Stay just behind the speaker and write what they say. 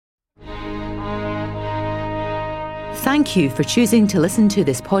Thank you for choosing to listen to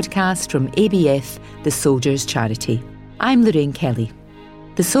this podcast from ABF, the Soldiers' Charity. I'm Lorraine Kelly.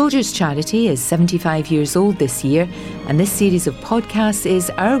 The Soldiers' Charity is 75 years old this year, and this series of podcasts is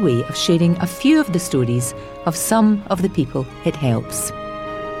our way of sharing a few of the stories of some of the people it helps.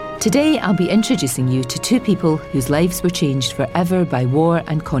 Today I'll be introducing you to two people whose lives were changed forever by war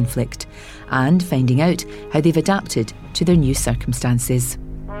and conflict, and finding out how they've adapted to their new circumstances.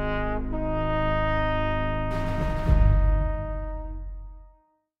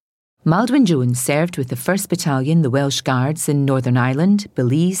 Maldwyn Jones served with the 1st Battalion, the Welsh Guards, in Northern Ireland,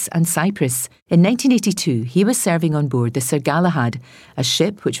 Belize and Cyprus. In 1982, he was serving on board the Sir Galahad, a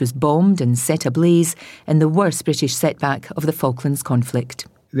ship which was bombed and set ablaze in the worst British setback of the Falklands conflict.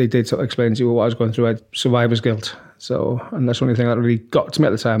 They did sort of explain to me what I was going through. I had survivor's guilt. And that's the only thing that really got to me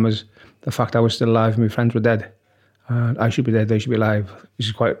at the time was the fact I was still alive and my friends were dead. I should be dead, they should be alive, which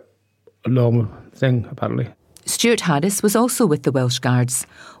is quite a normal thing, apparently. Stuart Harris was also with the Welsh Guards.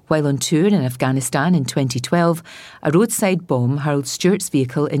 While on tour in Afghanistan in 2012, a roadside bomb hurled Stuart's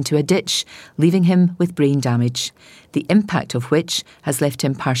vehicle into a ditch, leaving him with brain damage, the impact of which has left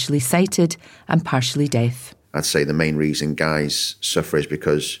him partially sighted and partially deaf. I'd say the main reason guys suffer is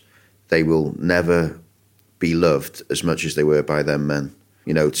because they will never be loved as much as they were by them men.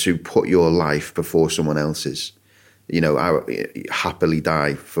 You know, to put your life before someone else's, I happily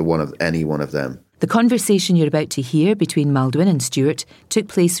die for any one of them. The conversation you're about to hear between Maldwyn and Stuart took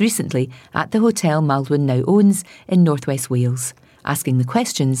place recently at the hotel Maldwyn now owns in northwest Wales. Asking the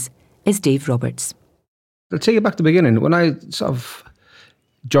questions is Dave Roberts. I'll take you back to the beginning. When I sort of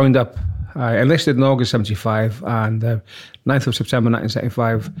joined up, I enlisted in August 75 and 9th of September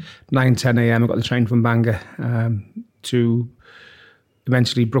 1975, 9:10 a.m. I got the train from Bangor to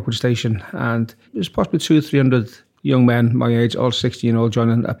eventually Brookwood Station, and it was possibly 200-300 young men my age, all 16-year-old,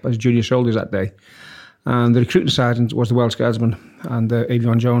 joining up as junior soldiers that day. And the recruiting sergeant was the Welsh Guardsman, and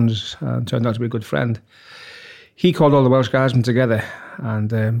Avion Jones turned out to be a good friend. He called all the Welsh Guardsmen together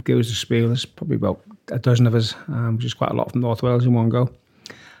and gave us a spiel. There's probably about a dozen of us, which is quite a lot from North Wales in one go.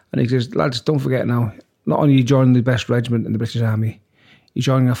 And he says, lads, don't forget now, not only are you joining the best regiment in the British Army, you're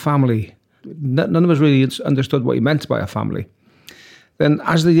joining a family. None of us really understood what he meant by a family. Then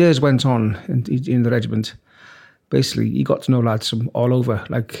as the years went on in the regiment, basically, you got to know lads from all over.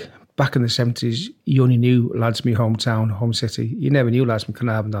 Like back in the 70s, you only knew lads from your hometown, home city. You never knew lads from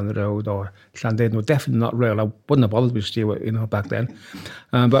Carnarvon down the road or Llandudno. No, definitely not Rail. I wouldn't have bothered with Stuart, back then.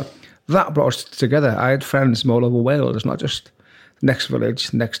 But that brought us together. I had friends from all over Wales, not just the next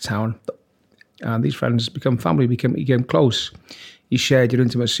village, next town. And these friends become family, became close. You shared your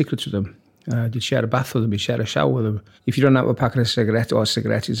intimate secrets with them. You'd share a bath with them, you'd share a shower with them. If you don't have a packet of cigarettes or a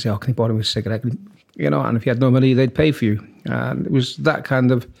cigarette, you'd say, can you borrow me a cigarette? And if you had no money, they'd pay for you. And it was that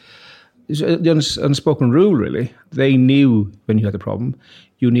kind of the unspoken rule, really. They knew when you had a problem.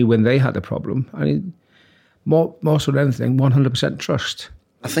 You knew when they had a problem. I mean, more so than anything, 100% trust.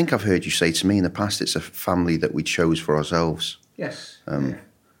 I think I've heard you say to me in the past, it's a family that we chose for ourselves. Yes.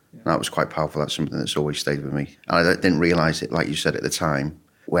 That was quite powerful. That's something that's always stayed with me. And I didn't realise it, like you said at the time,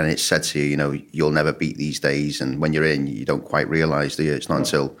 when it's said to you, you'll never beat these days. And when you're in, you don't quite realise, do you? It's not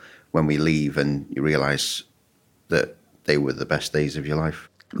until when we leave and you realise that they were the best days of your life.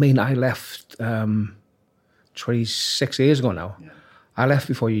 I mean, I left 26 years ago now. Yeah. I left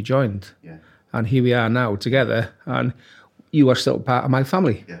before you joined. Yeah. And here we are now together, and you are still part of my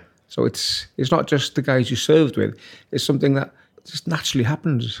family. Yeah. So it's not just the guys you served with. It's something that just naturally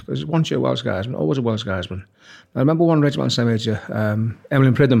happens. Because once you're a Welsh Guardsman, always a Welsh Guardsman. I remember one Regiment Sergeant Major,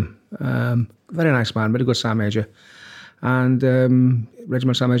 Emlyn Pridham, very nice man, very good Sergeant Major. And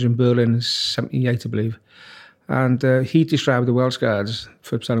Regiment Sergeant Major in Berlin, 78, I believe. And he described the Welsh Guards,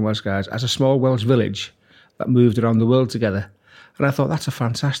 1st Battalion Welsh Guards, as a small Welsh village that moved around the world together. And I thought, that's a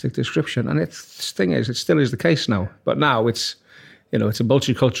fantastic description. And the thing is, it still is the case now. But now it's a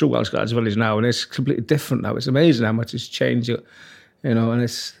multicultural Welsh Guards village now, and it's completely different now. It's amazing how much it's changed, and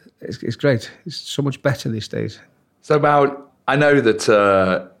it's great. It's so much better these days. So I know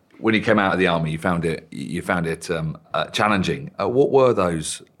that when you came out of the army, you found it challenging. What were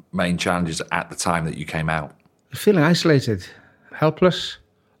those main challenges at the time that you came out? Feeling isolated, helpless,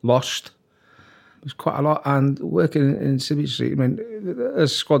 lost. It was quite a lot. And working in civvies, I mean,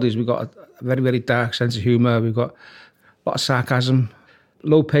 as squaddies, we've got a very, very dark sense of humour. We've got a lot of sarcasm,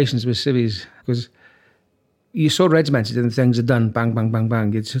 low patience with civvies, because you're so regimented and things are done, bang, bang, bang,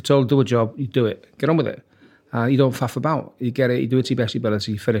 bang. You're told, do a job, you do it, get on with it. You don't faff about. You get it, you do it to your best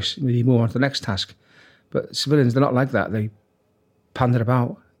ability, you finish, you move on to the next task. But civilians, they're not like that. They pander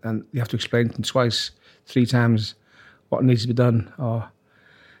about, and you have to explain to them twice, 3 times what needs to be done. Or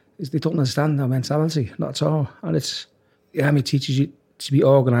is they don't understand our mentality, not at all. And the army teaches you to be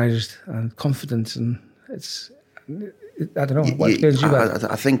organised and confident, and I don't know, what experience you had?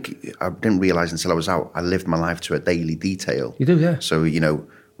 I think I didn't realise until I was out, I lived my life to a daily detail. You do, yeah. So,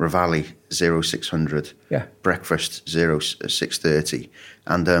 Reveille 0600, breakfast 0630,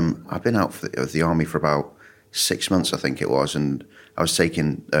 and I've been out of the army for about 6 months, I think it was, and I was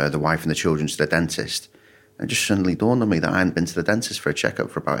taking the wife and the children to the dentist, and it just suddenly dawned on me that I hadn't been to the dentist for a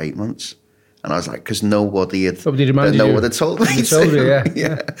checkup for about 8 months. And I was like, because nobody had told me. Yeah.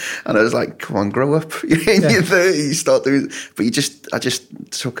 And I was like, come on, grow up. You're in your 30s, you start doing. But I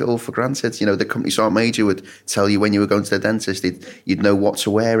just took it all for granted. The company sergeant major would tell you when you were going to the dentist. You'd know what to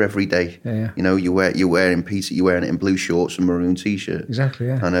wear every day. Yeah. You're wearing it in blue shorts and maroon t-shirt. Exactly.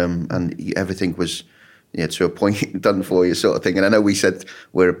 Yeah. And everything was. To a point done for you sort of thing. And I know we said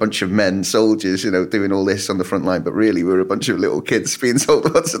we're a bunch of men, soldiers, doing all this on the front line, but really we're a bunch of little kids being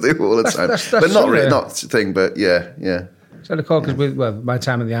told what to do all the time. But not really, not the thing, but yeah. So I recall, because with my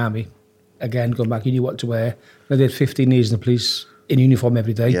time in the army, again, going back, you knew what to wear. I did 15 years in the police in uniform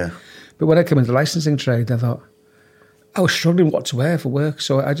every day. Yeah. But when I came into the licensing trade, I thought, I was struggling what to wear for work.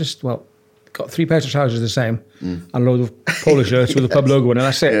 So I just, got 3 pairs of trousers the same and a load of polo shirts with the pub logo on, and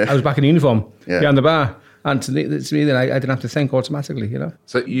that's it. Yeah. I was back in uniform behind the bar. And to me, then I didn't have to think automatically,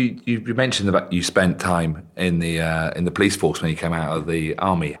 So you mentioned that you spent time in the police force when you came out of the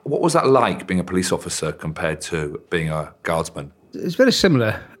army. What was that like, being a police officer compared to being a guardsman? It's very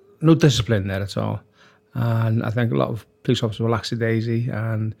similar. No discipline there at all. And I think a lot of police officers were lackadaisy,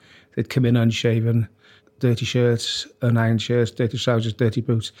 and they'd come in unshaven, dirty shirts, unironed shirts, dirty trousers, dirty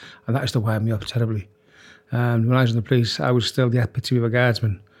boots, and that used to wind me up terribly. And when I was in the police, I was still the epitome of a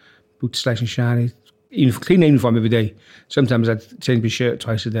guardsman. Boots sliced and shiny, clean uniform every day. Sometimes I'd change my shirt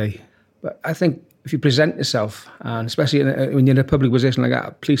twice a day. But I think if you present yourself, and especially when you're in a public position like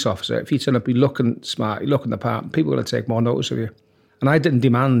a police officer, if you turn up, you're looking smart, you're looking the part, people are going to take more notice of you. And I didn't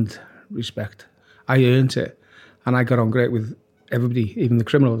demand respect. I earned it. And I got on great with everybody, even the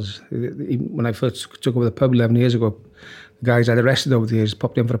criminals. Even when I first took over the pub 11 years ago, the guys I'd arrested over the years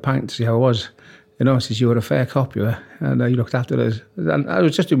popped in for a pint to see how I was. Says, you were a fair cop, you were, and you looked after us. And I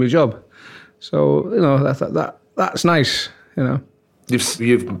was just doing my job. So, that's nice,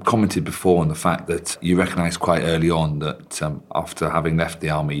 You've commented before on the fact that you recognised quite early on that after having left the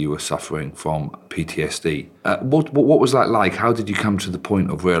army, you were suffering from PTSD. What was that like? How did you come to the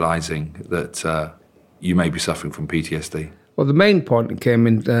point of realising that you may be suffering from PTSD? Well, the main point came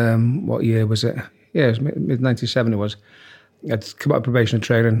in, what year was it? Yeah, it was mid-97 it was. I'd come out of probation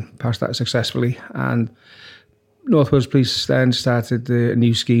training, passed that successfully, and North Wales Police then started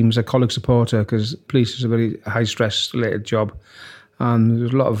new schemes, a colleague supporter, because police is a very high-stress related job, and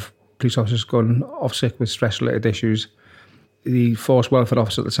there's a lot of police officers going off sick with stress-related issues. The Force Welfare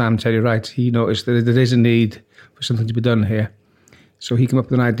Officer at the time, Terry Wright, he noticed that there is a need for something to be done here. So he came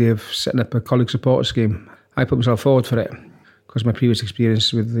up with an idea of setting up a colleague supporter scheme. I put myself forward for it because of my previous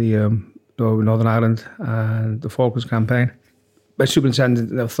experience with the Northern Ireland and the Falklands campaign. My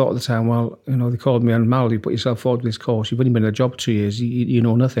superintendent thought at the time, they called me on, Mal, you put yourself forward with this course. You've only been in a job 2 years. You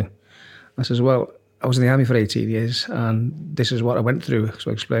know nothing. I says, well, I was in the army for 18 years and this is what I went through.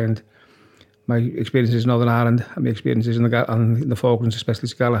 So I explained my experiences in Northern Ireland and my experiences in the Falklands, especially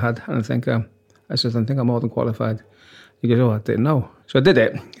to Galahad. And I think I'm more than qualified. He goes, I didn't know. So I did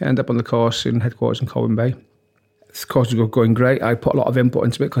it. I ended up on the course in headquarters in Colwyn Bay. The course was going great. I put a lot of input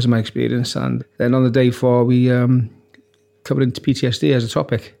into it because of my experience. And then on the day 4, we covered into PTSD as a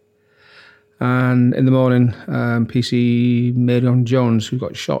topic. And in the morning, PC Marion Jones, who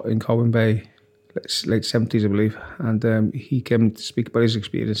got shot in Colwyn Bay, late 70s, I believe, and he came to speak about his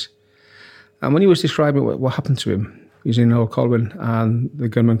experience. And when he was describing what happened to him, he was in Old Colwyn, and the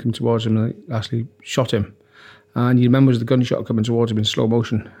gunman came towards him and actually shot him. And he remembers the gunshot coming towards him in slow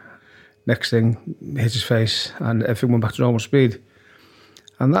motion. Next thing, hit his face, and everything went back to normal speed.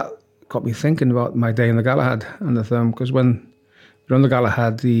 And that got me thinking about my day in the Galahad and the film, because when we were on the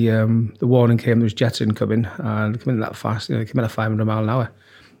Galahad, the warning came there was jets incoming, and they came in that fast. They came in at 500 mile an hour.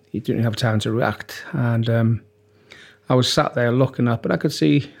 You didn't have time to react, and I was sat there looking up, and I could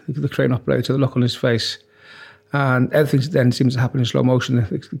see the crane operator, the look on his face, and everything then seems to happen in slow motion.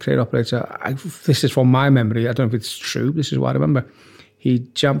 The crane operator, this is from my memory, I don't know if it's true, this is what I remember. He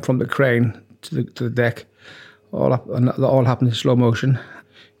jumped from the crane to the deck, and that all happened in slow motion.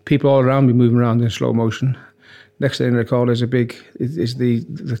 People all around me moving around in slow motion. Next thing I recall is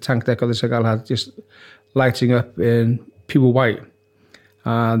the tank deck of the Galahad just lighting up in pure white.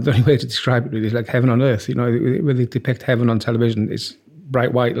 The only way to describe it really is like heaven on earth. When they depict heaven on television, it's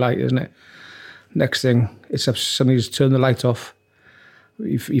bright white light, isn't it? Next thing, it's somebody just turned the light off.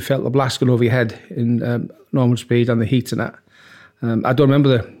 you felt the blast going over your head in normal speed and the heat and that. I don't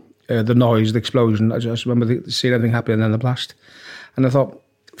remember the noise, the explosion. I just remember seeing everything happen and then the blast. And I thought,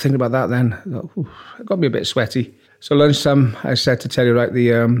 thinking about that then, it got me a bit sweaty. So lunchtime, I said to Terry Wright,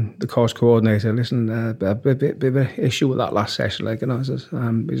 the course coordinator, listen, a bit of an issue with that last session,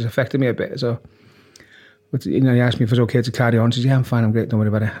 it's affected me a bit. So, but he asked me if it was okay to carry on. I said, yeah, I'm fine, I'm great, don't worry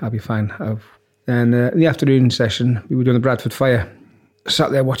about it, I'll be fine. And in the afternoon session, we were doing the Bradford Fire. I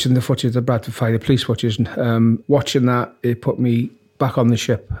sat there watching the footage of the Bradford Fire, the police footage, and watching that, it put me back on the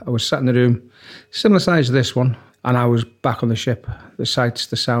ship. I was sat in the room, similar size to this one, and I was back on the ship. The sights,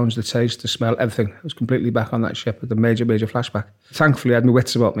 the sounds, the taste, the smell, everything. I was completely back on that ship with a major, major flashback. Thankfully, I had my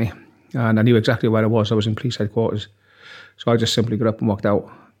wits about me, and I knew exactly where I was. I was in police headquarters. So I just simply got up and walked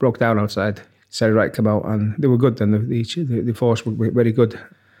out, broke down outside, said, right, come out, and they were good then. The force were very good.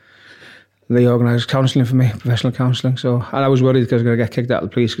 They organised counselling for me, professional counselling. So, and I was worried because I was going to get kicked out of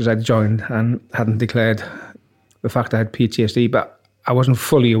the police because I'd joined and hadn't declared the fact I had PTSD, but I wasn't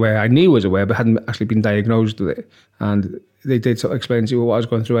fully aware. I knew I was aware, but hadn't actually been diagnosed with it. And they did sort of explain to me what I was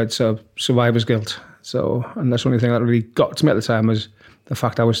going through. I had sort of survivor's guilt. So, and that's the only thing that really got to me at the time was the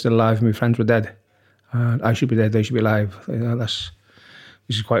fact I was still alive and my friends were dead. I should be dead, they should be alive. Which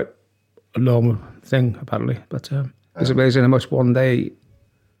is quite a normal thing, apparently. But it's amazing how much one day,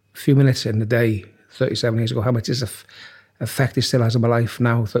 a few minutes in the day, 37 years ago, how much this effect it still has on my life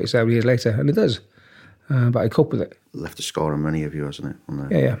now, 37 years later. And it does. But I cope with it. Left a scar on many of you, hasn't it? On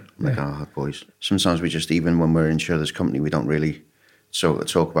the Garhard boys. Sometimes we just, even when we're in each other's company, we don't really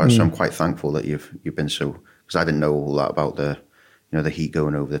talk about it. So I'm quite thankful that you've been so, because I didn't know all that about the heat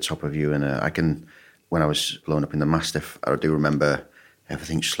going over the top of you. And when I was blown up in the Mastiff, I do remember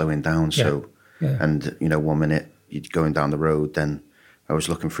everything slowing down. So, and 1 minute you're going down the road, then I was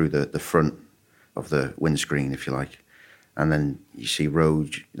looking through the front of the windscreen, if you like. And then you see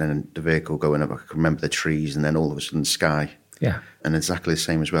road, then the vehicle going up. I can remember the trees, and then all of a sudden sky. Yeah. And exactly the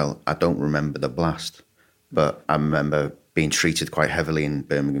same as well. I don't remember the blast, but I remember being treated quite heavily in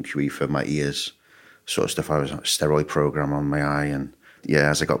Birmingham QE for my ears, sort of stuff. I was on a steroid program on my eye, and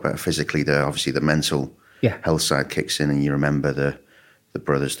as I got better physically, obviously the mental health side kicks in, and you remember the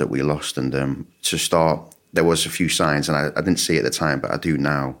brothers that we lost. And to start, there was a few signs, and I didn't see it at the time, but I do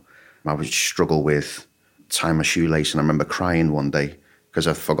now. I would struggle with tie my shoelace, and I remember crying one day because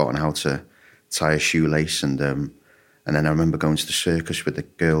I'd forgotten how to tie a shoelace, and then I remember going to the circus with the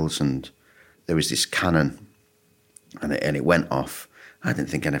girls, and there was this cannon, and it went off. I didn't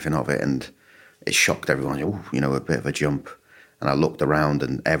think anything of it, and it shocked everyone. A bit of a jump. And I looked around,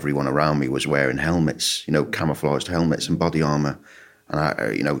 and everyone around me was wearing helmets, camouflaged helmets and body armour. And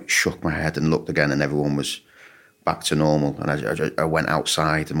I, shook my head and looked again, and everyone was back to normal. And I went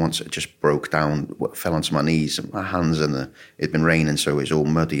outside, and once it just broke down, fell onto my knees and my hands, and it'd been raining, so it was all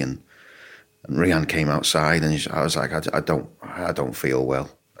muddy. And Rian came outside, and I was like, I don't feel well.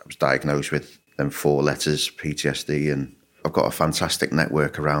 I was diagnosed with them 4 letters, PTSD, and I've got a fantastic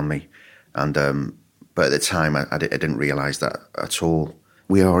network around me. And but at the time, I didn't realise that at all.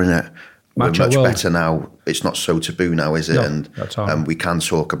 We are in a much better now. It's not so taboo now, is it? No, and we can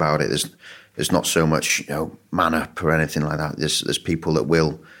talk about it. There's not so much, man up or anything like that. There's people that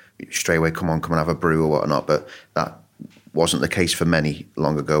will straight away come and have a brew or whatnot, but that wasn't the case for many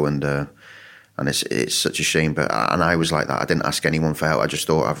long ago, and it's such a shame. But I was like that. I didn't ask anyone for help. I just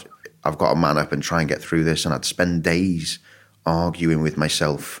thought I've got to man up and try and get through this, and I'd spend days arguing with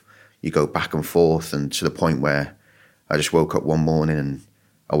myself. You go back and forth, and to the point where I just woke up one morning and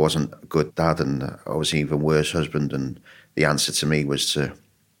I wasn't a good dad, and I was an even worse husband, and the answer to me was to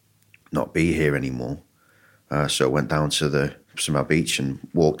not be here anymore. So I went down to Samar Beach and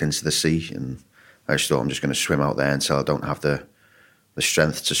walked into the sea, and I just thought, I'm just going to swim out there until I don't have the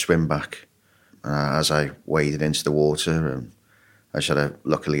strength to swim back. As I waded into the water,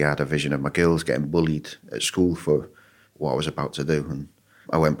 luckily I had a vision of my girls getting bullied at school for what I was about to do, and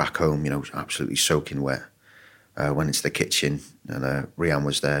I went back home, absolutely soaking wet. Went into the kitchen, and Rian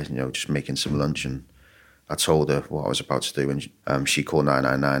was there, just making some lunch, and I told her what I was about to do, and she called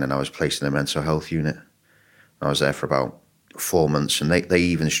 999, and I was placed in a mental health unit. I was there for about 4 months, and they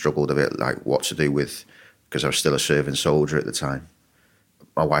even struggled a bit, like what to do with, because I was still a serving soldier at the time.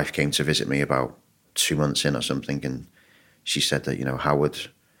 My wife came to visit me about 2 months in or something, and she said that,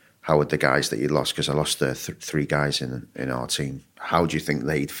 how would the guys that you lost, because I lost 3 guys in our team, how do you think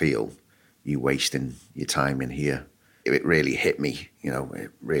they'd feel, you wasting your time in here? It really hit me,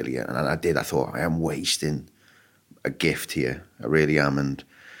 it really, and I did. I thought, I am wasting a gift here. I really am. And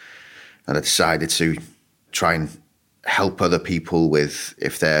I decided to try and help other people with,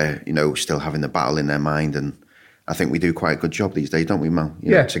 if they're, still having the battle in their mind. And I think we do quite a good job these days, don't we, Mal?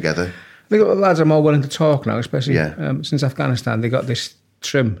 You know, together. I think the lads are more willing to talk now, especially since Afghanistan. They got this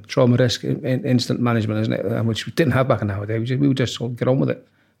TRIM, trauma risk instant management, isn't it? Which we didn't have back in our day. We would just sort of get on with it.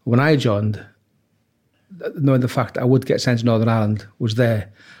 When I joined, knowing the fact that I would get sent to Northern Ireland was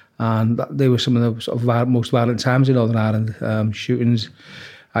there. And they were some of the sort of most violent times in Northern Ireland, shootings,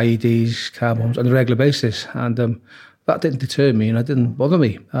 IEDs, car bombs on a regular basis. And that didn't deter me and it didn't bother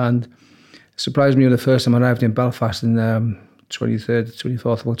me. And it surprised me when the first time I arrived in Belfast in 23rd,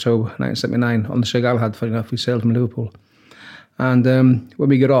 24th of October 1979 on the Sir Galahad, funny enough, we sailed from Liverpool. And when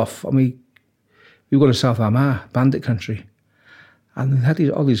we got off, we were going to South Armagh, bandit country. And they had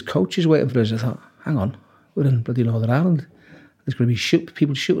all these coaches waiting for us. I thought, hang on, we're in bloody Northern Ireland. There's going to be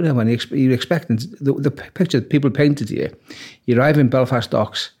people shooting them. And you're expecting the picture that people painted to you. You arrive in Belfast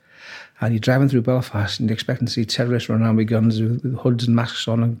docks and you're driving through Belfast and you're expecting to see terrorists running around with guns with hoods and masks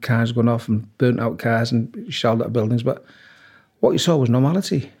on and cars going off and burnt out cars and shelled out buildings. But what you saw was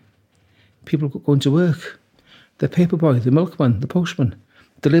normality. People going to work. The paper boy, the milkman, the postman.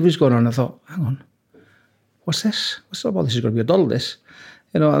 Deliveries going on. I thought, hang on, what's this? What's all about? This is going to be a doddle, this.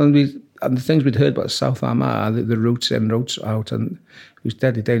 You know, and the things we'd heard about South Armagh, the routes in, routes out, and it was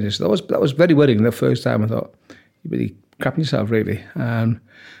deadly dangerous. That was very worrying the first time. I thought, you're really crapping yourself, really.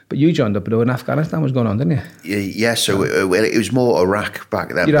 But you joined up when Afghanistan was going on, didn't you? Yeah, so it was more Iraq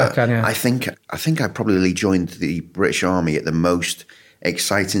back then. Iraq, yeah. I think I probably joined the British Army at the most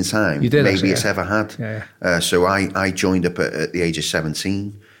exciting time it's ever had. Yeah. So I joined up at the age of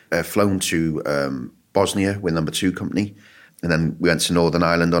 17, flown to Bosnia with No. 2 Company, and then we went to Northern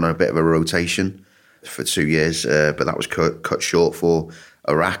Ireland on a bit of a rotation for 2 years, but that was cut short for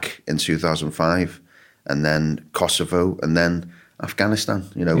Iraq in 2005, and then Kosovo, and then Afghanistan.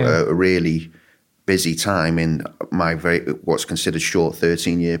 You know, a really busy time in my what's considered short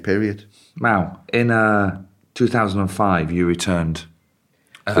 13-year period. Mal, in 2005, you returned.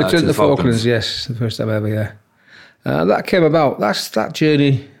 Returned to the Falklands, yes, the first time ever, yeah. That came about, that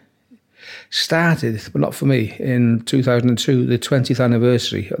journey started, but not for me, in 2002, the 20th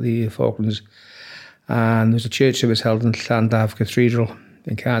anniversary of the Falklands. And there was a church service held in Llandaff Cathedral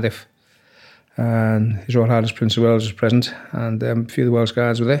in Cardiff. And His Royal Highness Prince of Wales was present, and a few of the Welsh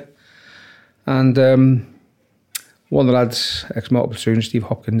Guards were there. And one of the lads, ex-mortal platoon, Steve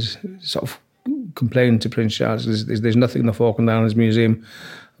Hopkins, sort of complained to Prince Charles, there's nothing in the Falkland Islands Museum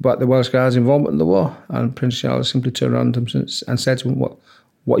about the Welsh Guards' involvement in the war. And Prince Charles simply turned around to him and said to him,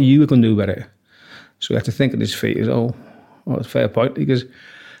 what are you going to do about it? So he had to think on his feet. He goes, it's a fair point. He goes,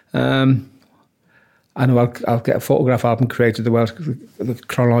 I know I'll get a photograph album created, the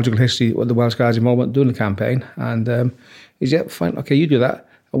chronological history of the Welsh Guards' involvement during the campaign. And he said, fine, okay, you do that.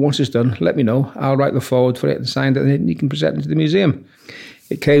 And once it's done, let me know. I'll write the forward for it and sign it, and then you can present it to the museum.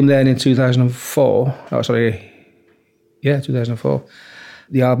 It came then in 2004. 2004.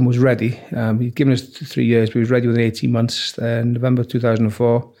 The album was ready. He'd given us 3 years, but it was ready within 18 months. In November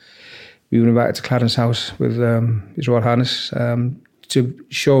 2004, we were invited to Clarence House with His Royal Highness to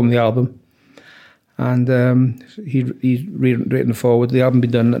show him the album. And he'd written the forward. The album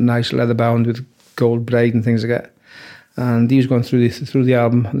had been done nice leather bound with gold braid and things like that. And he was going through the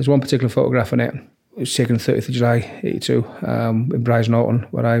album. There's one particular photograph in it. It was taken on 30th of July, 82, in Brize Norton,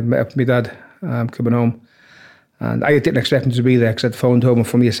 where I met up with my dad coming home. And I didn't expect him to be there because I'd phoned home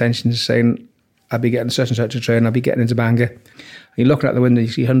from the Ascensions saying I'd be getting such and such a train, I'd be getting into Bangor. And you're looking out the window, you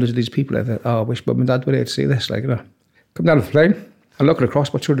see hundreds of these people. I thought, I wish Mum and Dad were here to see this. Like, you know, come down the plane, I'm looking across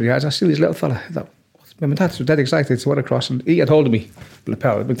about 200 yards, I see this little fella. I thought, Mum and Dad were dead excited to run across, and he had hold of me,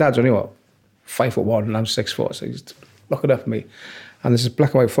 lapel. My dad's only, 5'1", and I'm 6 foot, so he's looking up at me. And there's this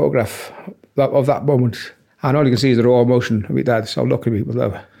black and white photograph of that moment. And all you can see is the raw emotion of my dad, so looking at me with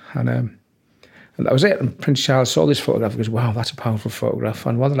love. And that was it. And Prince Charles saw this photograph and goes, wow, that's a powerful photograph.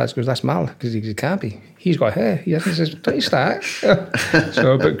 And one of the lads goes, that's Mal, because he can't be. He's got hair. He says, don't you start? So,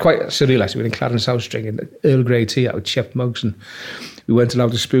 but quite surreal, actually. We were in Clarence House drinking Earl Grey tea out of chipped mugs, and we went and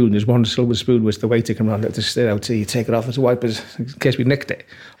out a spoon. There's one silver spoon which the waiter came around to stir out tea, take it off as a wipers in case we nicked it.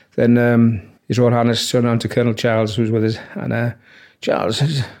 Then His Royal Highness turned around to Colonel Charles, who was with us, and Charles,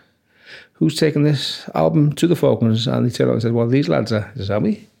 who's taken this album to the Falklands? And he turned around and said, well, these lads are. I said, are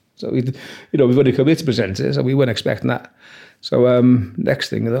we? So we've only come here to present it, so we weren't expecting that. So next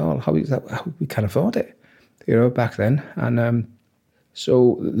thing, how we can't afford it, back then. And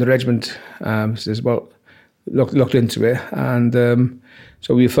so the regiment says, well, looked into it, and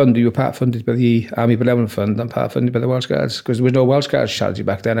so we were part funded by the Army Benevolent Fund and part funded by the Welsh Guards, because there was no Welsh Guards charity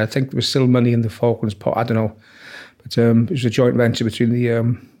back then. I think there was still money in the Falklands pot, I don't know. But it was a joint venture between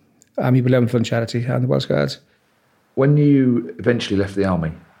the Army Benevolent Fund charity and the Welsh Guards. When you eventually left the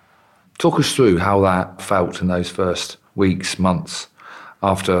army, Talk us through how that felt in those first weeks, months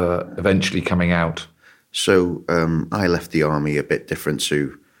after eventually coming out. So I left the army a bit different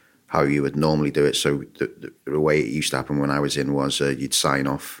to how you would normally do it. So the way it used to happen when I was in was you'd sign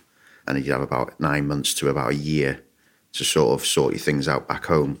off and you'd have about 9 months to about a year to sort of sort your things out back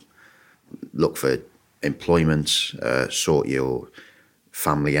home, look for employment, sort your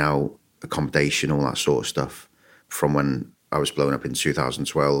family out, accommodation, all that sort of stuff. From when I was blown up in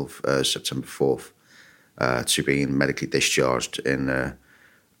 2012, September 4th, to being medically discharged in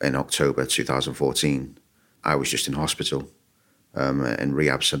October 2014, I was just in hospital, in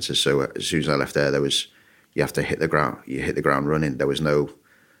rehab centres. So as soon as I left there, you have to hit the ground. You hit the ground running. There was no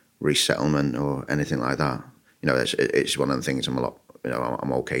resettlement or anything like that. You know, it's one of the things.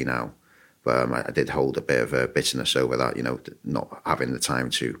 I'm okay now, but I did hold a bit of a bitterness over that. You know, not having the time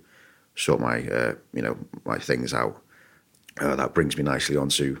to sort my my things out. That brings me nicely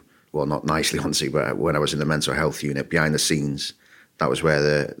onto, well, not nicely onto, but when I was in the mental health unit, behind the scenes, that was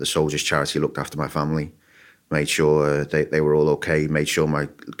where the Soldiers Charity looked after my family, made sure they were all okay, made sure my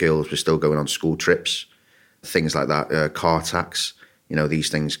girls were still going on school trips, things like that, car tax. You know, these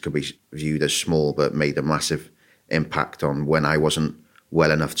things could be viewed as small, but made a massive impact on when I wasn't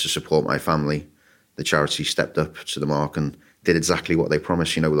well enough to support my family. The charity stepped up to the mark and did exactly what they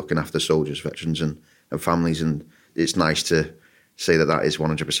promised, you know, looking after soldiers, veterans and families. And it's nice to say that is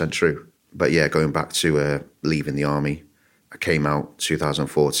 100% true. But yeah, going back to leaving the army, I came out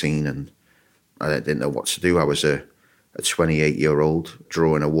 2014 and I didn't know what to do. I was a 28-year-old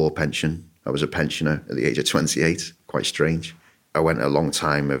drawing a war pension. I was a pensioner at the age of 28, quite strange. I went a long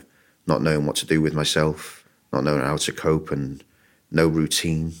time of not knowing what to do with myself, not knowing how to cope and no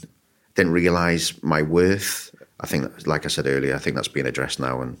routine. Didn't realise my worth. I think, like I said earlier, I think that's being addressed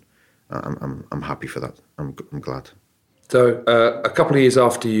now and I'm happy for that. I'm glad. So a couple of years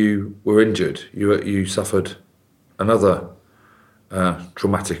after you were injured, you suffered another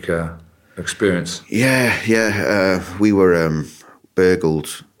traumatic experience. Yeah. We were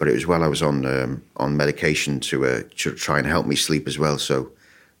burgled, but it was while I was on medication to try and help me sleep as well. So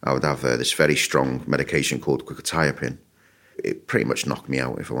I would have this very strong medication called quetiapine. It pretty much knocked me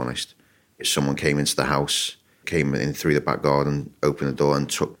out, if I'm honest. Someone came into the house, came in through the back garden, opened the door and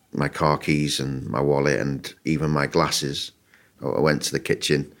took my car keys and my wallet and even my glasses. I went to the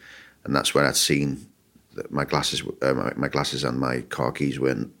kitchen and that's where I'd seen that my glasses and my car keys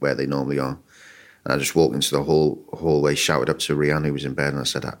weren't where they normally are. And I just walked into the hallway, shouted up to Rianne, who was in bed, and I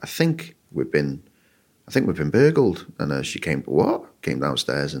said, I think we've been burgled. And she came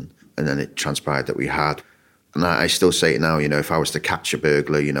downstairs and then it transpired that we had. And I still say it now, you know, if I was to catch a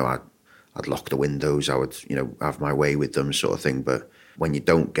burglar, you know, I'd lock the windows, I would, you know, have my way with them sort of thing. But when you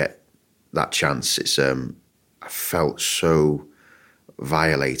don't get that chance, it's I felt so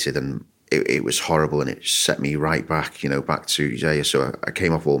violated and it was horrible and it set me right back, you know, back to, yeah. So I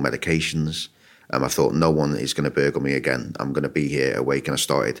came off all medications. I thought no one is going to burgle me again. I'm going to be here awake. And I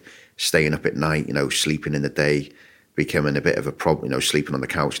started staying up at night, you know, sleeping in the day, becoming a bit of a problem, you know, sleeping on the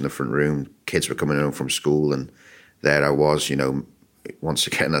couch in the front room. Kids were coming home from school and there I was, you know, once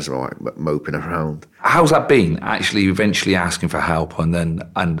again, as I'm moping around. How's that been, actually eventually asking for help and then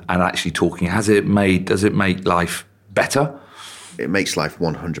and actually talking? Does it make life better? It makes life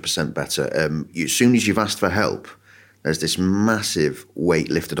 100% better. As soon as you've asked for help, there's this massive weight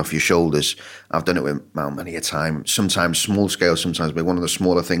lifted off your shoulders. I've done it with Mal many a time, sometimes small scale, sometimes big. One of the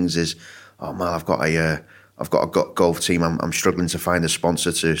smaller things is, oh, Mal, I've got a golf team. I'm struggling to find a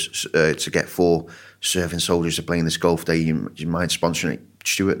sponsor to get 4 serving soldiers to play in this golf day. You mind sponsoring it?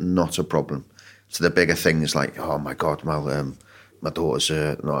 Stuart, not a problem. So the bigger things like, oh my God, Mal, my daughter's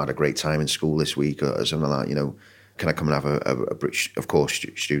not had a great time in school this week or something like that, you know. Can I come and have a bridge? Of course,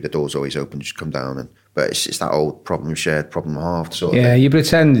 Stu, the door's always open, just come down. But it's that old problem shared, problem halved sort of thing. You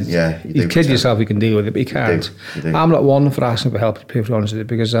pretend, you kid yourself you can deal with it, but you can't. You do. I'm not one for asking for help, to be perfectly honest with you,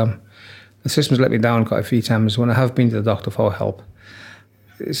 because the system's let me down quite a few times. When I have been to the doctor for help,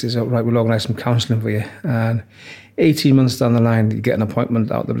 it says, oh, right, we'll organise some counselling for you. And 18 months down the line, you get an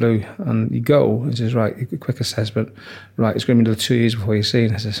appointment out of the blue and you go and says, right, a quick assessment. Right, it's going to be another 2 years before you're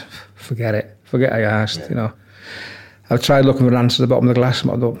seen. I says, forget it. Forget I asked, you know. I've tried looking for an answer at the bottom of the glass,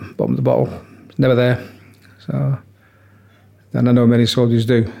 bottom of the bottle. Never there. So, and I know many soldiers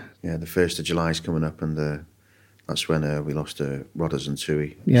do. Yeah, the 1st of July is coming up and that's when we lost Rodders and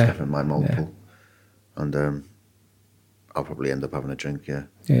Tui, Stefan, my multiple. Yeah. And I'll probably end up having a drink, yeah.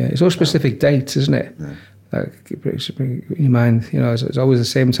 Yeah, it's all specific dates, isn't it? Yeah. Like, keep it in your mind, you know, it's always the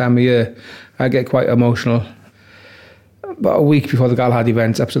same time of year. I get quite emotional. About a week before the Galahad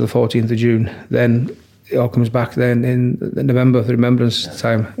event, up to the 14th of June, then it all comes back then in November, the remembrance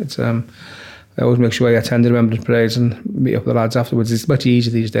time. It's I always make sure I attend the remembrance parades and meet up with the lads afterwards. It's much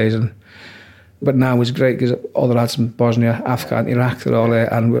easier these days, but now it's great because all the lads from Bosnia, Afghan, Iraq, they're all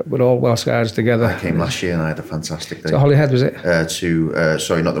there, and we're all Welsh Guards together. I came last year and I had a fantastic day. So Holyhead, was it?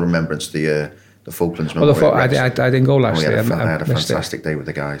 Sorry, not the remembrance, the Falklands Memorial. I didn't go last year. I had a fantastic day with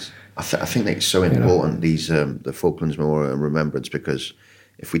the guys. I think that it's so important, these the Falklands Memorial and Remembrance, because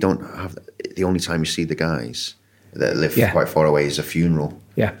if we don't have, the only time you see the guys that live quite far away is a funeral.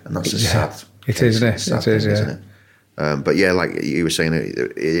 Yeah. And that's a sad. It is, isn't it? Isn't it? But yeah, like you were saying,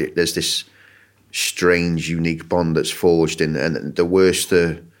 there's this strange, unique bond that's forged in, and the worse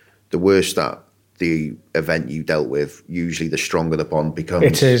that the event you dealt with, usually the stronger the bond becomes.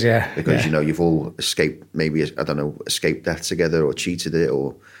 It is, because you've all escaped, maybe escaped death together, or cheated it,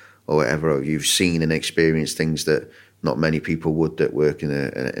 or whatever. Or you've seen and experienced things that not many people would that work in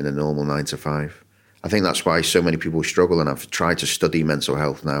a normal 9 to 5. I think that's why so many people struggle, and I've tried to study mental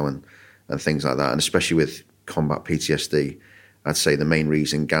health now and things like that, and especially with combat PTSD. I'd say the main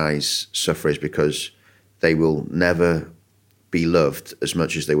reason guys suffer is because they will never be loved as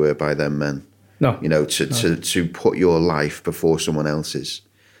much as they were by them men. No. To put your life before someone else's.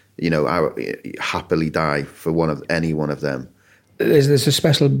 I happily die for any one of them. There's a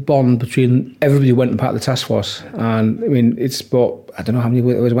special bond between everybody who went and part of the task force. And I mean, it's about, I don't know how many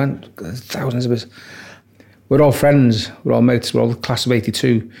it went, thousands of us. We're all friends, we're all mates, we're all the class of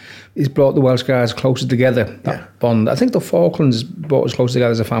 82. It's brought the Welsh Guards closer together, that bond. I think the Falklands brought us closer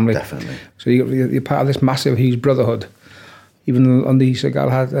together as a family. Definitely. So you're part of this massive, huge brotherhood. Even on the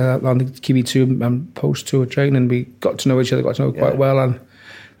Galahad, on the Kiwi 2 and post tour training, we got to know each other, quite well, and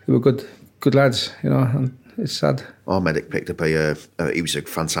they were good lads, and it's sad. Our medic picked up he was a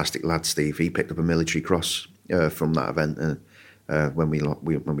fantastic lad, Steve. He picked up a military cross from that event when we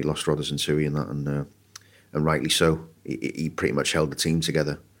lost Rodders and Tui and that, and rightly so. He pretty much held the team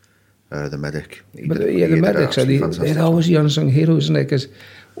together, the medic. The medics they're always the unsung heroes, isn't it? Because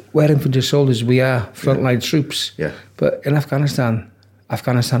we're infantry soldiers, we are frontline troops. Yeah. But in Afghanistan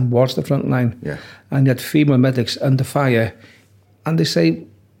was the front line. Yeah. And you had female medics under fire, and they say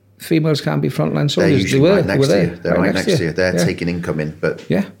females can't be frontline soldiers. They're usually right next to you. They're right next to you. They're taking incoming, but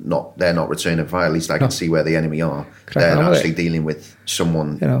they're not returning fire. At least I can see where the enemy are. They're actually dealing with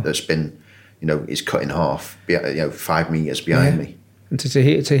someone that's been, is cut in half, 5 meters behind me. And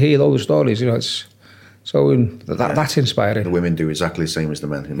to hear those stories, it's so that's inspiring. The women do exactly the same as the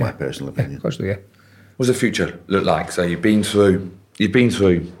men, in my personal opinion. Of course they do. What does the future look like? So you've been through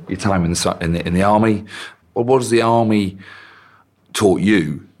your time in the army. Well, what has the army taught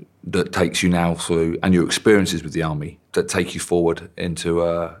you that takes you now through, and your experiences with the army that take you forward into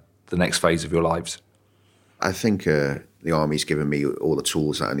the next phase of your lives? I think the army's given me all the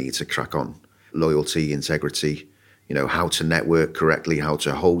tools that I need to crack on. Loyalty, integrity, how to network correctly, how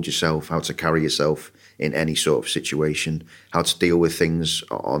to hold yourself, how to carry yourself in any sort of situation, how to deal with things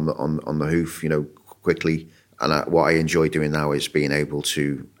on the hoof, quickly. And what I enjoy doing now is being able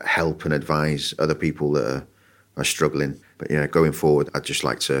to help and advise other people that are struggling. But going forward, I'd just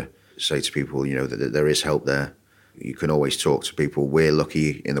like to say to people, that there is help there. You can always talk to people. We're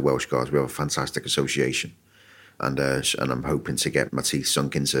lucky in the Welsh Guards. We have a fantastic association. And I'm hoping to get my teeth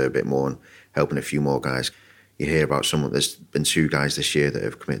sunk into a bit more and helping a few more guys. You hear about there's been 2 guys this year that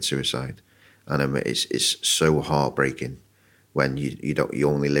have committed suicide. And it's so heartbreaking when you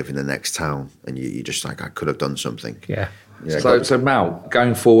only live in the next town and you're just like, I could have done something. Yeah. So Mal,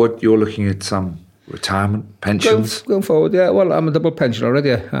 going forward, you're looking at some retirement, pensions? Going forward, yeah. Well, I'm a double pension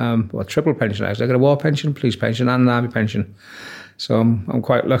already. Triple pension actually. I got a war pension, police pension and an army pension. So I'm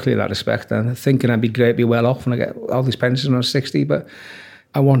quite lucky in that respect. And thinking I'd be great, be well off when I get all these pensions when I'm 60. But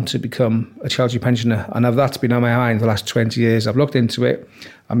I want to become a Chelsea pensioner. And that's been on my mind for the last 20 years. I've looked into it.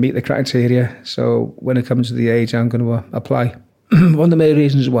 I meet the criteria. So when it comes to the age, I'm going to apply. One of the main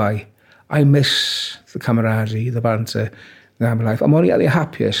reasons why I miss the camaraderie, the banter, the army life. I'm only at the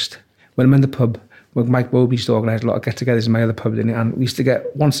happiest when I'm in the pub. When Mike Bobby used to organise a lot of get-togethers in my other pub, and we used to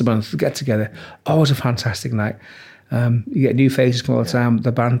get once a month to get together. Always a fantastic night. You get new faces come all the time,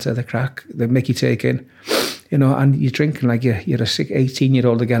 the banter, the crack, the mickey taking, and you're drinking like you're a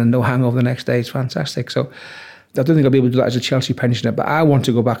 18-year-old again and no hangover the next day. It's fantastic. So I don't think I'll be able to do that as a Chelsea pensioner, but I want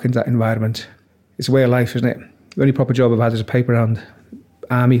to go back into that environment. It's a way of life, isn't it? The only proper job I've had is a paper round.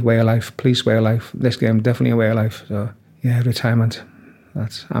 Army, way of life. Police, way of life. This game, definitely a way of life. So, yeah, retirement.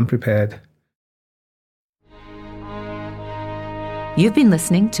 I'm prepared. You've been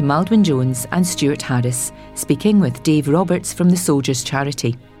listening to Maldwyn Jones and Stuart Harris speaking with Dave Roberts from the Soldiers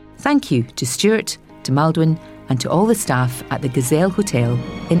Charity. Thank you to Stuart, to Maldwyn and to all the staff at the Gazelle Hotel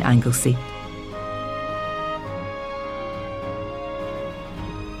in Anglesey.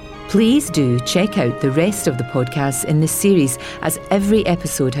 Please do check out the rest of the podcasts in this series, as every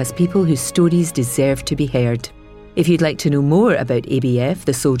episode has people whose stories deserve to be heard. If you'd like to know more about ABF,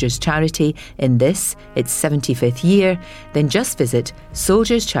 the Soldiers' Charity, in its 75th year, then just visit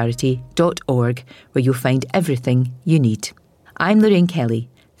soldierscharity.org, where you'll find everything you need. I'm Lorraine Kelly.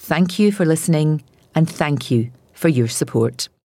 Thank you for listening, and thank you for your support.